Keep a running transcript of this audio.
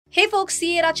Hey folks,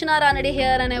 CA Rachana Ranade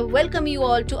here, and I welcome you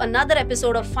all to another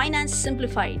episode of Finance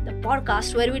Simplified, the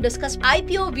podcast where we discuss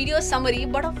IPO video summary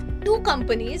but of two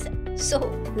companies. So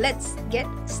let's get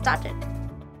started.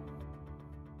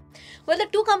 Well, the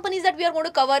two companies that we are going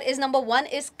to cover is number one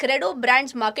is Credo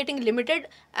Brands Marketing Limited,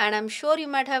 and I'm sure you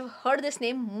might have heard this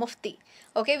name, Mufti.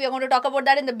 Okay, we are going to talk about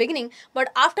that in the beginning,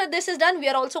 but after this is done, we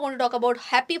are also going to talk about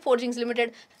Happy Forgings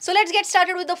Limited. So let's get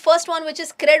started with the first one, which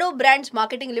is Credo Brands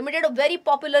Marketing Limited, very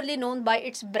popularly known by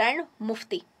its brand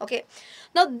Mufti. Okay,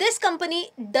 now this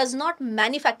company does not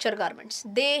manufacture garments.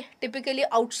 They typically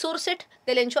outsource it.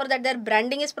 They'll ensure that their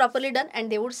branding is properly done and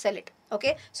they would sell it.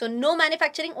 Okay, so no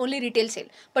manufacturing, only retail sale.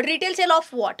 But retail sale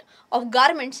of what? Of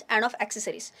garments and of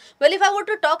accessories. Well, if I were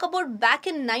to talk about back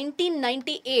in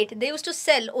 1998, they used to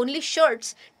sell only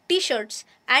shirts, t-shirts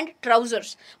and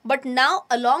trousers. But now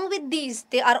along with these,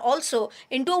 they are also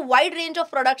into a wide range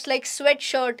of products like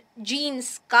sweatshirt,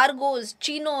 jeans, cargos,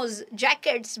 chinos,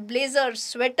 jackets, blazers,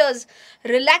 sweaters,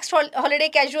 relaxed holiday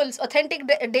casuals, authentic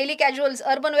daily casuals,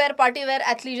 urban wear, party wear,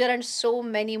 athleisure and so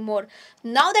many more.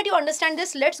 Now that you understand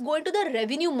this, let's go into the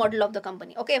revenue model of the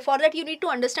company. Okay, for that you need to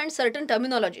understand certain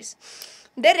terminologies.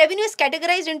 Their revenue is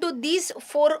categorized into these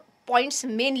four points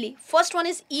mainly. First one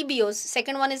is EBOs,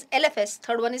 second one is LFS,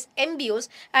 third one is MBOs,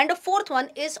 and the fourth one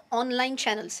is online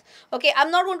channels. Okay,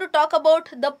 I'm not going to talk about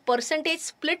the percentage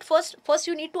split first. First,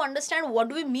 you need to understand what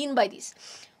do we mean by these.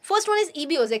 First one is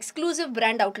EBOs, exclusive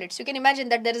brand outlets. You can imagine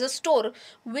that there is a store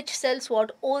which sells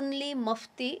what? Only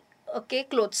Mufti, okay,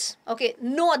 clothes. Okay,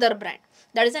 no other brand.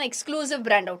 That is an exclusive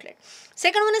brand outlet.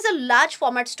 Second one is a large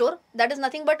format store. That is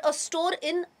nothing but a store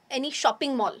in any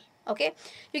shopping mall. Okay,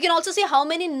 you can also see how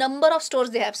many number of stores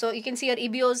they have. So you can see here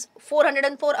EBOs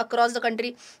 404 across the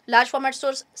country, large format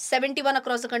stores 71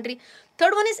 across the country.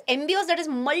 Third one is MBOs, that is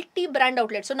multi-brand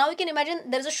outlet. So now you can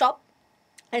imagine there is a shop,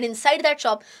 and inside that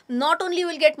shop, not only you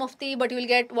will get Mufti, but you will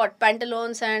get what?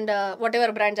 Pantaloons and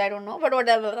whatever brands, I don't know, but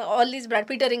whatever, all these brands,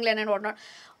 Peter England and whatnot.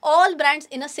 All brands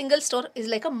in a single store is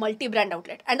like a multi-brand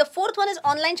outlet. And the fourth one is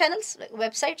online channels, like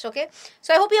websites, okay?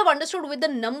 So I hope you have understood with the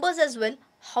numbers as well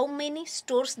how many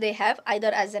stores they have, either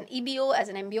as an EBO, as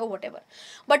an MBO, whatever.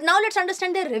 But now let's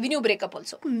understand their revenue breakup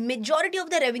also. Majority of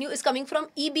their revenue is coming from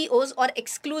EBOs or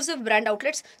exclusive brand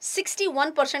outlets.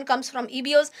 61% comes from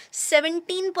EBOs,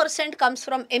 17% comes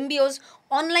from MBOs,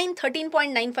 online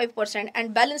 13.95%,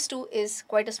 and balance 2 is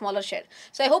quite a smaller share.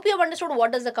 So I hope you have understood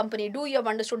what does the company do, you have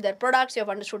understood their products, you have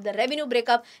understood their revenue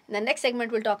breakup. In the next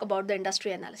segment, we'll talk about the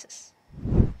industry analysis.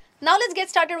 Now let's get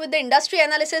started with the industry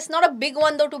analysis. Not a big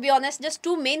one though, to be honest, just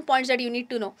two main points that you need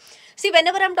to know. See,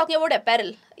 whenever I'm talking about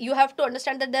apparel, you have to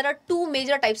understand that there are two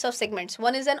major types of segments.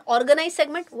 One is an organized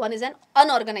segment, one is an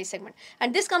unorganized segment.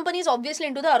 And this company is obviously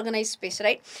into the organized space,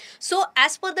 right? So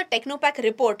as per the Technopack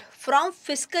report, from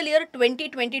fiscal year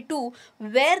 2022,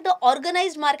 where the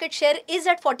organized market share is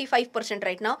at 45%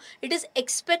 right now, it is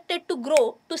expected to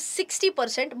grow to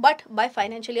 60%, but by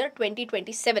financial year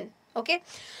 2027. Okay,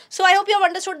 so I hope you have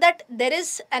understood that there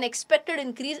is an expected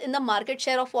increase in the market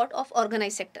share of what? Of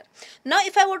organized sector. Now,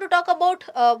 if I were to talk about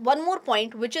one more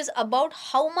point, which is about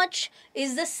how much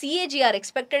is the CAGR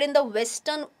expected in the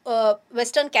Western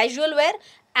casual wear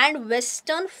and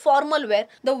Western formal wear.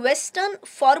 The Western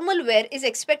formal wear is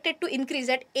expected to increase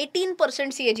at 18%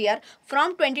 CAGR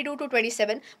from 22 to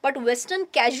 27, but Western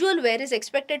casual wear is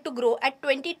expected to grow at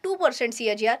 22%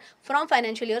 CAGR from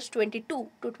financial years 22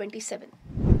 to 27.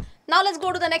 Now let's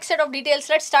go to the next set of details.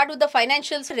 Let's start with the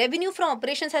financials. Revenue from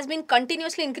operations has been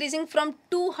continuously increasing from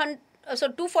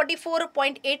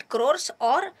 244.8 crores,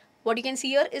 or what you can see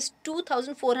here is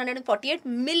 2,448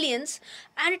 millions,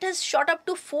 and it has shot up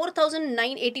to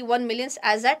 4,981 millions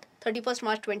as at 31st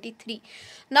March 23.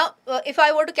 Now, if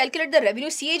I were to calculate the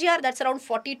revenue CAGR, that's around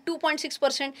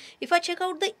 42.6%. If I check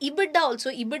out the EBITDA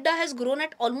also, EBITDA has grown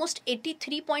at almost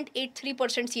 83.83%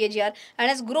 CAGR and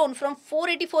has grown from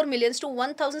 484 millions to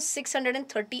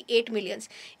 1,638 millions.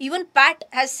 Even PAT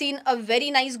has seen a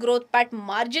very nice growth. PAT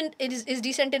margin is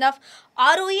decent enough.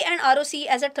 ROE and ROC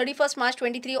as at 31st March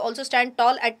 23 also stand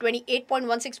tall at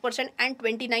 28.16% and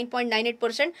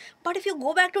 29.98%. But if you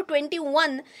go back to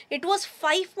 21, it was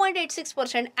 5.86%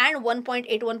 and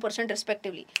 1.81%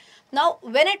 respectively. Now,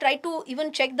 when I tried to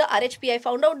even check the RHP, I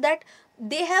found out that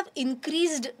they have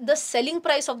increased the selling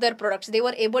price of their products. They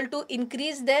were able to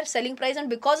increase their selling price, and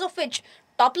because of which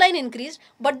top line increased,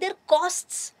 but their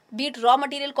costs be it raw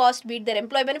material cost, be it their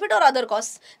employee benefit or other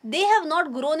costs, they have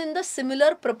not grown in the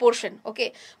similar proportion.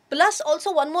 Okay. Plus,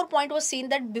 also one more point was seen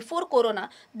that before Corona,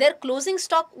 their closing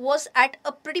stock was at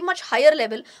a pretty much higher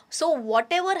level. So what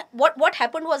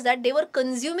happened was that they were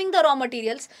consuming the raw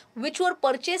materials which were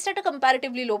purchased at a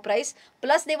comparatively low price.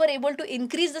 Plus, they were able to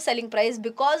increase the selling price,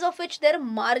 because of which their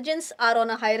margins are on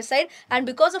a higher side, and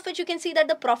because of which you can see that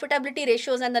the profitability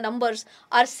ratios and the numbers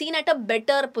are seen at a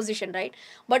better position, right?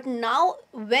 But now,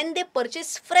 when they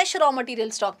purchase fresh raw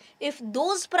material stock, if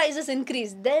those prices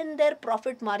increase, then their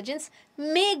profit margins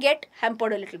may get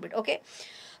hampered a little bit. Okay.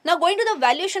 Now, going to the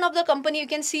valuation of the company, you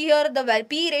can see here the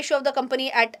PE ratio of the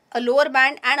company at a lower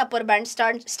band and upper band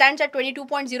stands at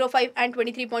 22.05 and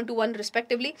 23.21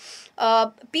 respectively.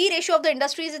 PE ratio of the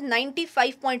industries is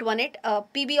 95.18.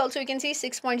 PB also you can see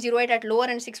 6.08 at lower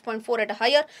and 6.4 at a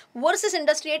higher, versus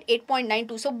industry at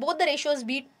 8.92. So both the ratios,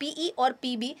 be it PE or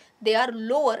PB, they are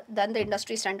lower than the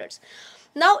industry standards.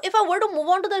 Now, if I were to move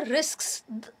on to the risks,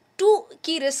 two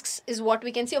key risks is what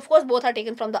we can see. Of course, both are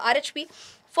taken from the RHP.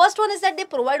 First one is that they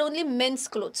provide only men's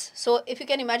clothes. So if you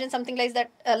can imagine something like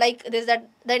that, that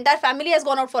the entire family has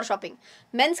gone out for shopping.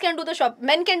 Men can do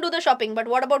the shopping, but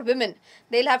what about women?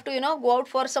 They'll have to go out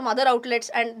for some other outlets,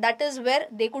 and that is where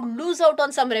they could lose out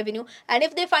on some revenue. And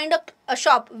if they find a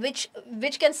shop which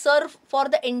can serve for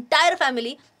the entire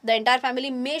family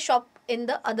may shop in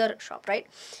the other shop, right?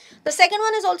 The second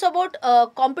one is also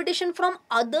about competition from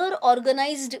other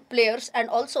organized players and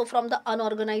also from the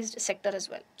unorganized sector as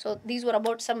well. So these were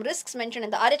about some risks mentioned in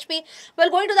the RHP.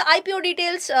 Well, going to the IPO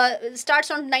details,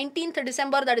 starts on 19th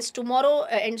December, that is tomorrow,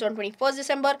 ends on 21st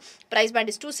December. Price band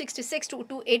is 266 to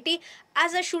 280.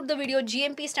 As I shoot the video,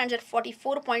 GMP stands at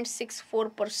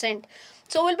 44.64%.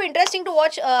 So it will be interesting to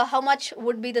watch how much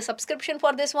would be the subscription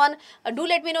for this one. Do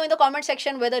let me know in the comment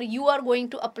section whether you are going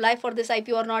to apply for this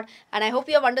IPO or not. And I hope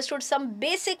you have understood some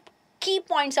basic key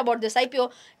points about this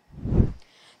IPO.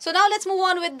 So now let's move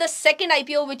on with the second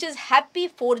IPO, which is Happy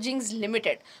Forgings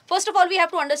Limited. First of all, we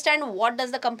have to understand what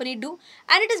does the company do.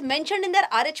 And it is mentioned in their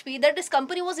RHP that this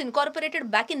company was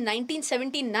incorporated back in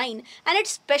 1979, and it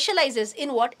specializes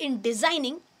in what? In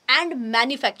designing and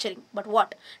manufacturing. But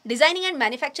what? Designing and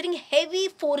manufacturing heavy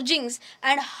forgings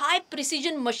and high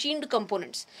precision machined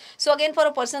components. So again, for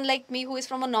a person like me who is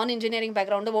from a non-engineering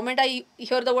background, the moment I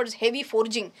hear the words heavy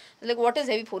forging, like, what is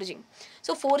heavy forging?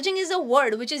 So forging is a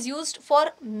word which is used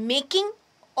for making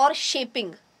or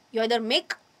shaping. You either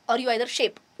make or you either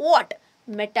shape. What?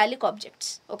 Metallic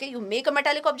objects. Okay, you make a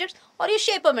metallic object or you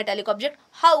shape a metallic object.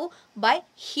 How? By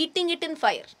heating it in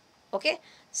fire. Okay,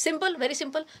 simple, very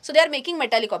simple. So they are making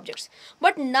metallic objects.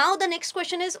 But now the next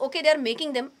question is, okay, they are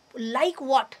making them like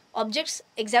what? Objects,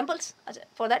 examples.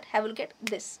 For that, have a look at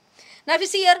this. Now if you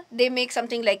see here, they make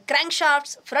something like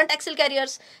crankshafts, front axle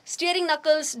carriers, steering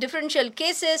knuckles, differential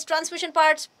cases, transmission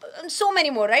parts, and so many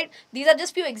more, right? These are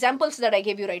just few examples that I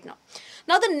gave you right now.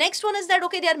 Now the next one is that,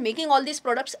 okay, they are making all these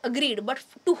products, agreed, but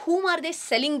to whom are they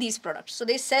selling these products? So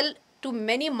they sell to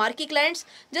many marquee clients.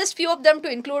 Just few of them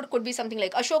to include could be something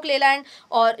like Ashok Leyland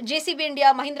or JCB India,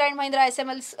 Mahindra & Mahindra,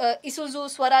 SMLs, Isuzu,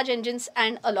 Swaraj Engines,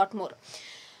 and a lot more.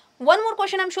 One more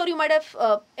question I'm sure you might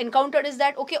have encountered is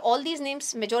that, okay, all these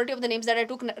names, majority of the names that I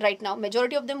took right now,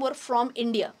 majority of them were from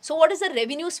India. So what is the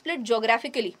revenue split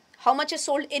geographically? How much is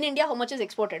sold in India? How much is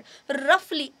exported?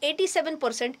 Roughly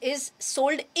 87% is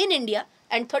sold in India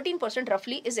and 13%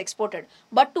 roughly is exported.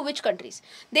 But to which countries?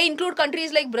 They include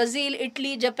countries like Brazil,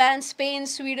 Italy, Japan, Spain,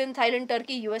 Sweden, Thailand,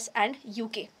 Turkey, US and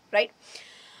UK, right?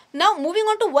 Now, moving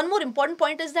on to one more important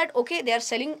point is that, okay, they are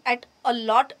selling at a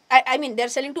lot, I mean, they are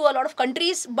selling to a lot of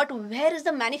countries, but where is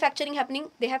the manufacturing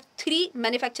happening? They have 3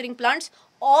 manufacturing plants,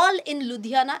 all in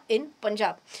Ludhiana in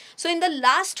Punjab. So in the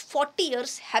last 40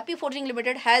 years, Happy Forging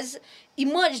Limited has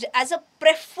emerged as a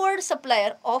preferred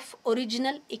supplier of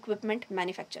original equipment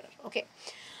manufacturer, okay.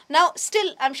 Now,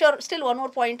 still, I'm sure, still one more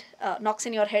point knocks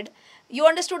in your head. You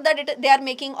understood that they are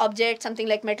making objects, something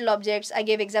like metal objects. I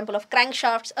gave example of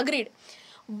crankshafts, agreed.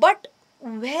 But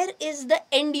where is the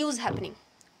end use happening?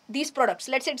 These products,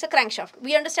 let's say it's a crankshaft.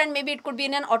 We understand maybe it could be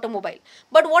in an automobile.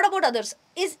 But what about others?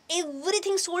 Is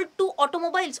everything sold to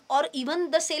automobiles, or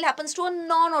even the sale happens to a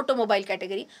non-automobile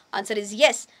category? Answer is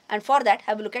yes. And for that,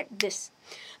 have a look at this.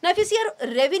 Now, if you see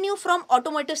our revenue from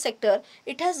automotive sector,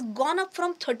 it has gone up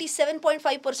from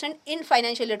 37.5% in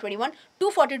financial year 21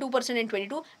 to 42% in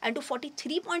 22 and to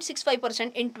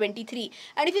 43.65% in 23.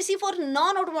 And if you see for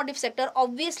non-automotive sector,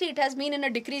 obviously it has been in a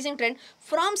decreasing trend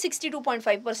from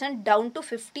 62.5% down to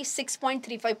 50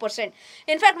 46.35%.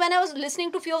 In fact, when I was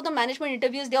listening to few of the management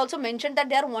interviews, they also mentioned that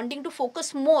they are wanting to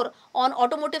focus more on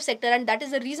automotive sector, and that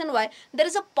is the reason why there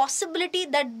is a possibility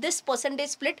that this percentage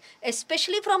split,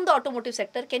 especially from the automotive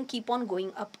sector, can keep on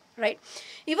going up, right?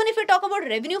 Even if we talk about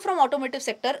revenue from automotive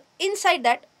sector, inside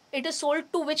that it is sold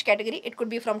to which category? It could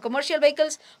be from commercial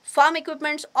vehicles, farm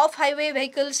equipments, off-highway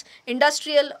vehicles,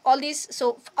 industrial, all these.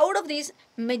 So out of these,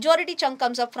 majority chunk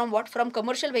comes up from what? From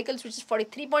commercial vehicles, which is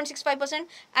 43.65%,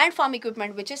 and farm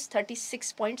equipment, which is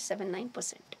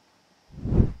 36.79%.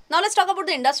 Now let's talk about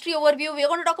the industry overview. We are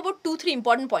going to talk about 2-3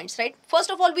 important points, right?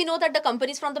 First of all, we know that the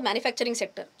company is from the manufacturing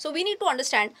sector. So we need to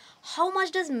understand how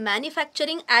much does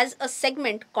manufacturing as a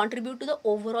segment contribute to the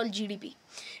overall GDP.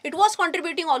 It was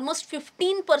contributing almost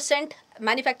 15%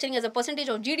 manufacturing as a percentage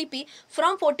of GDP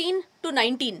from 14 to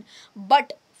 19.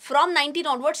 But from 19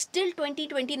 onwards till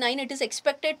 2029, it is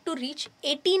expected to reach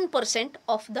 18%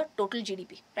 of the total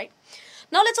GDP, right?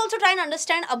 Now let's also try and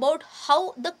understand about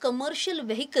how the commercial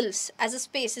vehicles as a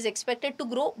space is expected to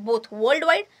grow both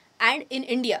worldwide and in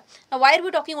India. Now, why are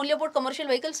we talking only about commercial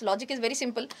vehicles? Logic is very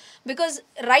simple, because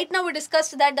right now we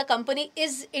discussed that the company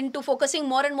is into focusing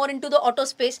more and more into the auto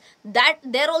space. That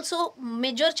there also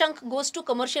major chunk goes to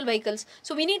commercial vehicles.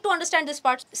 So we need to understand this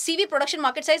part. CV production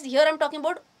market size, here I'm talking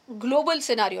about global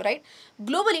scenario, right?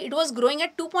 Globally, it was growing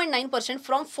at 2.9%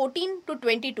 from 14 to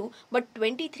 22, but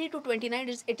 23 to 29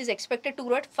 it is expected to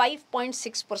grow at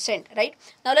 5.6%, right?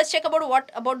 Now let's check about what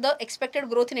about the expected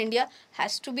growth in India.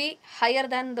 Has to be higher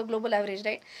than the global average,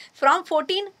 right? From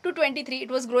 14 to 23, it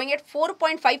was growing at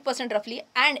 4.5% roughly,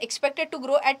 and expected to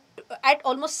grow at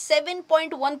almost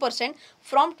 7.1%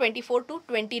 from 24 to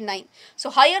 29.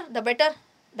 So higher the better.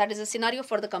 That is a scenario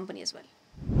for the company as well.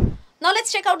 Now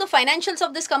let's check out the financials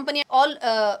of this company. All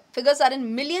figures are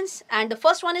in millions, and the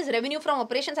first one is revenue from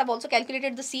operations. I've also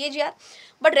calculated the CAGR,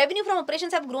 but revenue from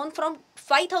operations have grown from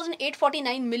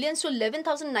 5,849 millions to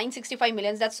 11,965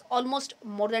 millions. That's almost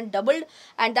more than doubled,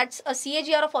 and that's a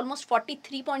CAGR of almost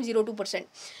 43.02%.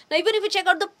 Now even if you check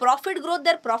out the profit growth,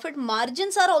 their profit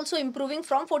margins are also improving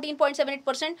from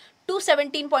 14.78% to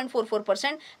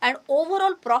 17.44%, and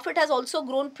overall profit has also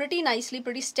grown pretty nicely,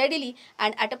 pretty steadily,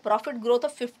 and at a profit growth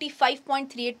of 55.38%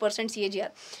 CAGR.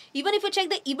 Even if you check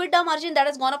the EBITDA margin, that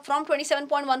has gone up from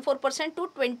 27.14% to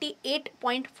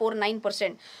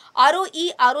 28.49%.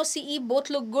 ROE, ROCE both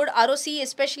look good. ROCE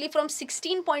especially from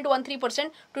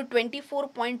 16.13% to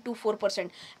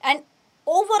 24.24%. And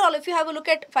overall, if you have a look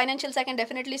at financials, I can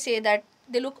definitely say that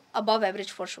they look above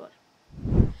average for sure.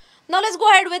 Now let's go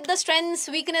ahead with the strengths,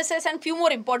 weaknesses, and few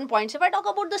more important points. If I talk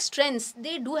about the strengths,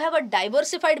 they do have a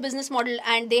diversified business model,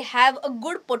 and they have a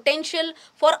good potential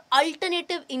for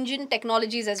alternative engine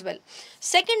technologies as well.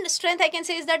 Second strength I can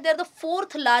say is that they're the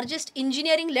fourth largest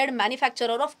engineering-led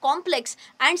manufacturer of complex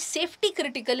and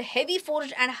safety-critical heavy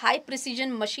forged and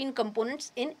high-precision machine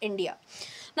components in India.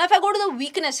 Now, if I go to the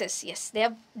weaknesses, yes, they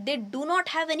do not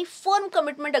have any firm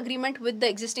commitment agreement with the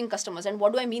existing customers. And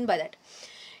what do I mean by that?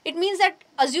 It means that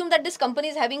assume that this company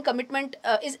is having commitment,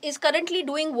 is currently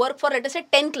doing work for, let us say,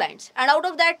 10 clients, and out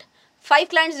of that 5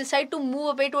 clients decide to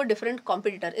move away to a different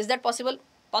competitor. Is that possible?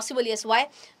 Possible, yes. Why?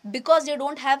 Because they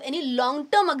don't have any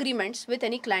long-term agreements with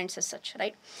any clients as such,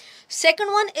 right?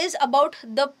 Second one is about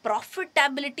the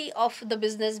profitability of the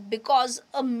business, because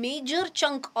a major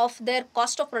chunk of their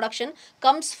cost of production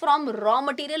comes from raw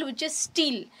material, which is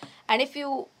steel. And if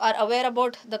you are aware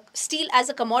about the steel as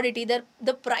a commodity,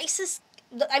 the prices,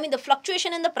 the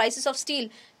fluctuation in the prices of steel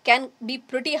can be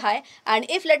pretty high, and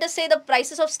if let us say the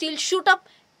prices of steel shoot up,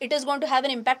 it is going to have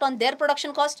an impact on their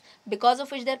production cost, because of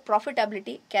which their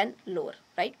profitability can lower,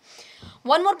 right?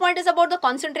 One more point is about the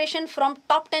concentration from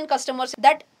top 10 customers.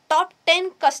 That top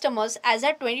 10 customers as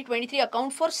at 2023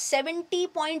 account for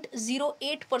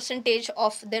 70.08%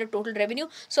 of their total revenue.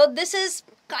 So this is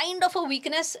kind of a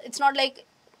weakness. It's not like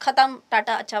khatam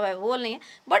tata acha hai wo nahi hai,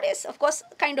 but it's of course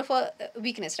kind of a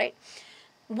weakness, right?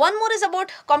 One more is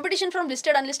about competition from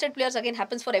listed, unlisted players. Again,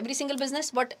 happens for every single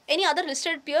business, but any other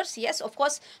listed peers, yes, of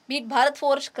course, be it Bharat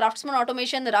Forge, Craftsman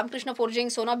Automation, the Ramkrishna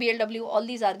Forgings, Sona BLW, all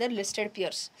these are their listed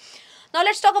peers. Now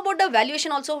let's talk about the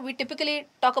valuation also. We typically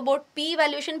talk about PE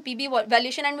valuation, PB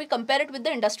valuation, and we compare it with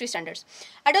the industry standards.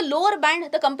 At a lower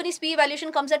band, the company's PE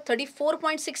valuation comes at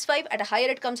 34.65. At a higher,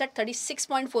 it comes at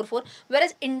 36.44,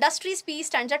 whereas industry's PE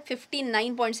stands at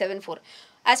 59.74.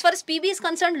 As far as PB is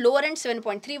concerned, lower end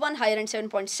 7.31, higher end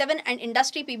 7.7, and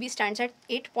industry PB stands at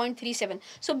 8.37.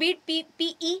 So be it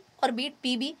PE or be it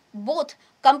PB, both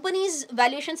companies'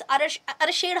 valuations are a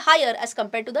shade higher as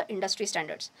compared to the industry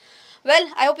standards.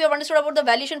 Well, I hope you have understood about the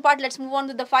valuation part. Let's move on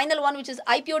to the final one, which is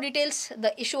IPO details.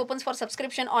 The issue opens for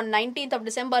subscription on 19th of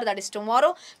December, that is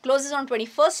tomorrow. Closes on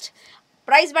 21st.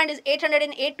 Price band is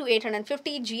 808 to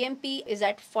 850. GMP is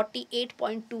at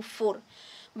 48.24.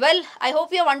 Well, I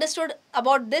hope you have understood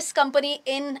about this company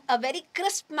in a very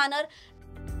crisp manner.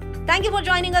 Thank you for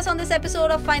joining us on this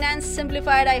episode of Finance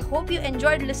Simplified. I hope you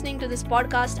enjoyed listening to this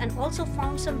podcast and also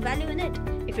found some value in it.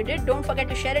 If you did, don't forget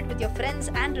to share it with your friends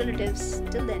and relatives.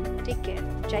 Till then, take care.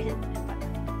 Jai Hind.